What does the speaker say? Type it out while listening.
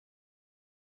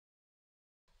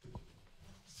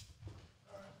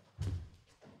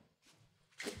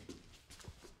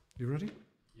You ready?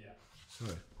 Yeah.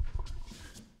 Sorry.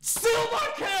 Still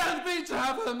my care has been to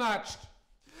have her matched.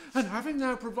 And having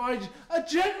now provided a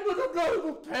gentleman of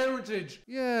noble parentage.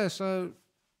 Yeah, so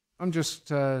I'm just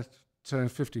turning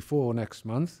 54 next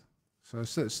month. So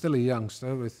still a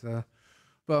youngster with...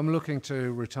 but I'm looking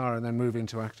to retire and then move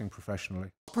into acting professionally.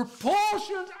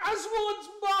 Proportioned as one's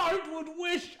mind would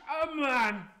wish a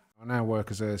man. I now work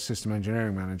as a system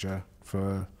engineering manager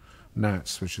for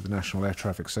NATS, which is the National Air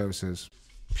Traffic Services.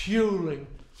 Puling,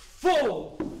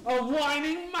 full of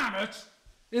whining mammoth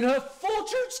in her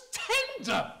fortune's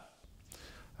tender.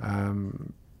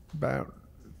 About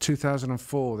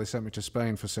 2004, they sent me to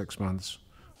Spain for 6 months.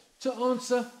 To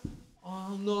answer,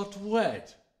 I'll not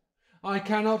wed. I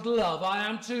cannot love, I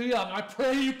am too young, I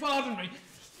pray you pardon me.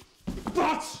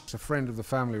 But... A friend of the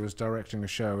family was directing a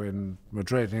show in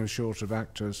Madrid and he was short of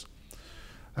actors.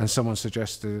 And someone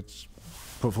suggested,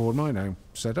 put forward my name,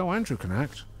 said, oh, Andrew can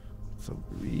act. So,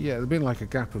 yeah, there'd been like a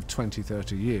gap of 20,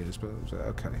 30 years, but I was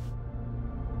like, okay.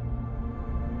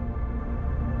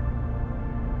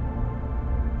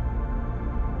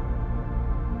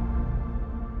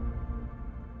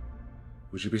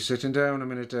 Would you be sitting down a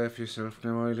minute there for yourself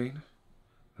now, Eileen?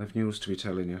 I've news to be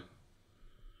telling you.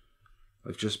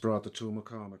 I've just brought the two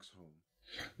McCormicks home.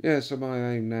 Yeah, so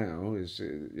my aim now is,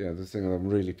 the thing that I'm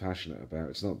really passionate about.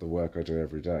 It's not the work I do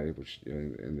every day, which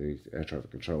in the air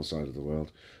traffic control side of the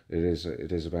world, it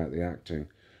is about the acting.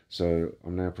 So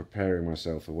I'm now preparing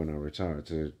myself for when I retire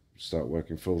to start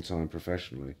working full-time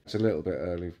professionally. It's a little bit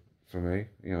early for me.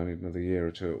 I need another year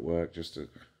or two at work just to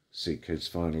see kids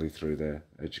finally through their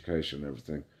education and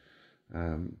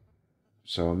everything.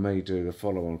 So I may do the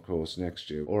follow-on course next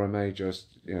year, or I may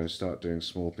just, start doing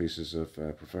small pieces of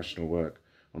professional work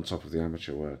on top of the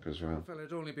amateur work as well. Well,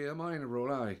 it'd only be a minor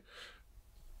role, aye.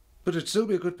 But it'd still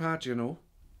be a good part,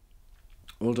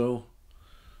 Although,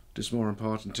 there's more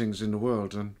important things in the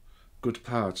world than good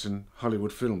parts in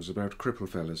Hollywood films about cripple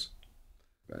fellas.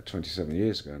 About 27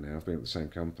 years ago now, I've been at the same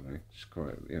company. It's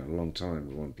quite, a long time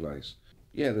with one place.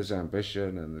 Yeah, there's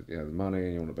ambition and the money,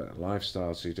 and you want a better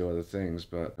lifestyle, so you do other things.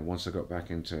 But once I got back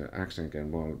into acting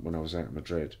again, when I was out in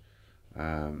Madrid,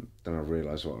 then I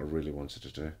realised what I really wanted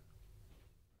to do.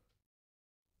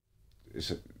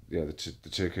 The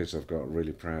two kids I've got, I'm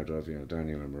really proud of.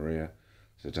 Daniel and Maria.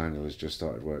 So Daniel has just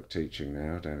started work teaching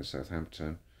now down in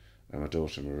Southampton, and my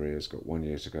daughter Maria's got 1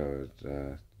 year to go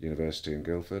at university in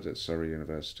Guildford at Surrey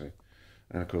University.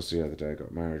 And of course, the other day I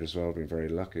got married as well. I've been very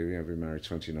lucky. We've been married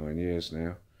 29 years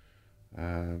now.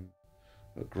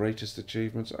 The greatest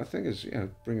achievements, I think, is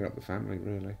bringing up the family.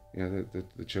 Really,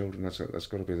 the children. That's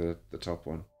got to be the top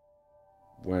one.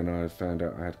 When I found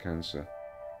out I had cancer,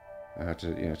 I had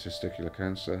testicular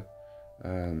cancer.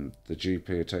 The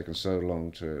GP had taken so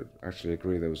long to actually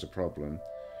agree there was a problem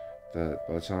that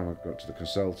by the time I got to the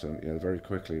consultant, very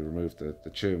quickly removed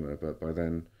the tumour. But by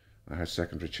then, I had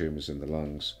secondary tumours in the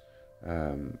lungs.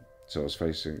 So I was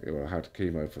I had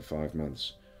chemo for 5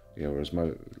 months, whereas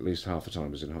at least half the time I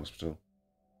was in hospital.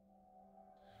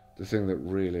 The thing that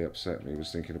really upset me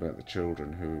was thinking about the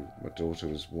children my daughter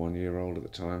was 1 year old at the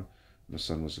time, my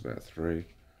son was about 3,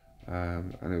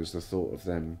 and it was the thought of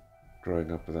them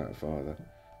growing up without a father,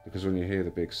 because when you hear the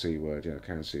big C word,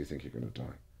 cancer, you think you're going to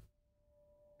die.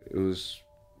 It was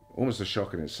almost a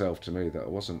shock in itself to me that I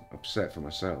wasn't upset for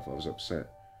myself, I was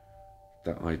upset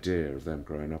that idea of them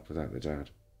growing up without their dad.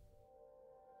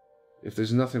 If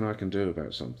there's nothing I can do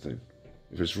about something,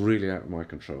 if it's really out of my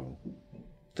control,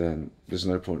 then there's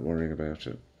no point worrying about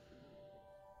it.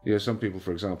 Some people,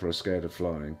 for example, are scared of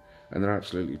flying, and they're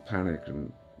absolutely panicked,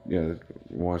 and my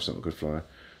wife's not a good flyer,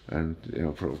 and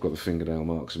I've got the fingernail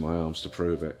marks in my arms to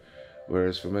prove it.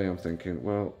 Whereas for me, I'm thinking,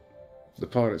 well, the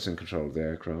pilot's in control of the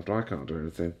aircraft, I can't do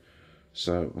anything,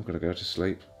 so I'm going to go to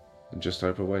sleep and just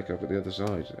hope I wake up at the other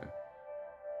side.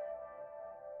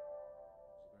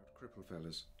 Cripple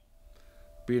fellas.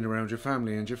 Being around your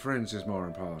family and your friends is more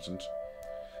important.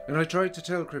 And I tried to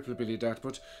tell Cripple Billy that,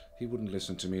 but he wouldn't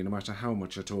listen to me no matter how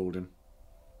much I told him.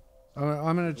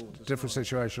 I'm in a different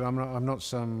situation. I'm not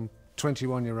some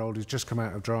 21-year-old who's just come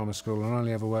out of drama school and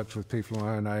only ever worked with people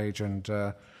my own age, and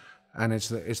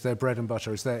it's their bread and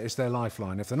butter. It's their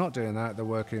lifeline. If they're not doing that, they're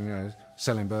working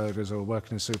selling burgers or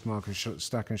working in supermarkets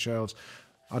stacking shelves.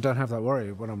 I don't have that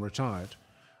worry when I'm retired.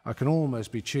 I can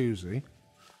almost be choosy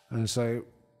and say,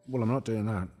 well, I'm not doing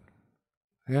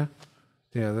that.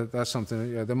 That's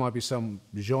something. There might be some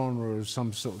genre or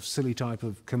some sort of silly type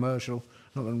of commercial.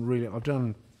 Not that really. I've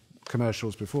done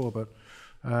commercials before, but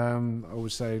I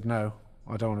would say no.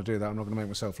 I don't want to do that. I'm not going to make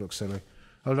myself look silly.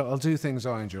 I'll do things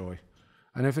I enjoy,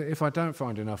 and if I don't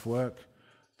find enough work,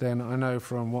 then I know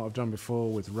from what I've done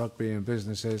before with rugby and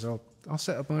businesses, I'll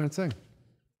set up my own thing.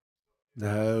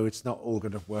 No, it's not all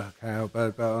going to work out,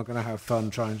 but I'm going to have fun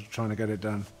trying to get it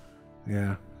done.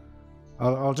 Yeah.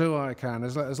 I'll do what I can,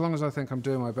 as long as I think I'm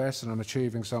doing my best and I'm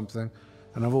achieving something,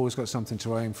 and I've always got something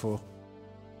to aim for.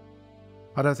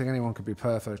 I don't think anyone can be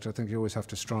perfect. I think you always have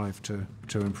to strive to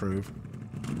improve.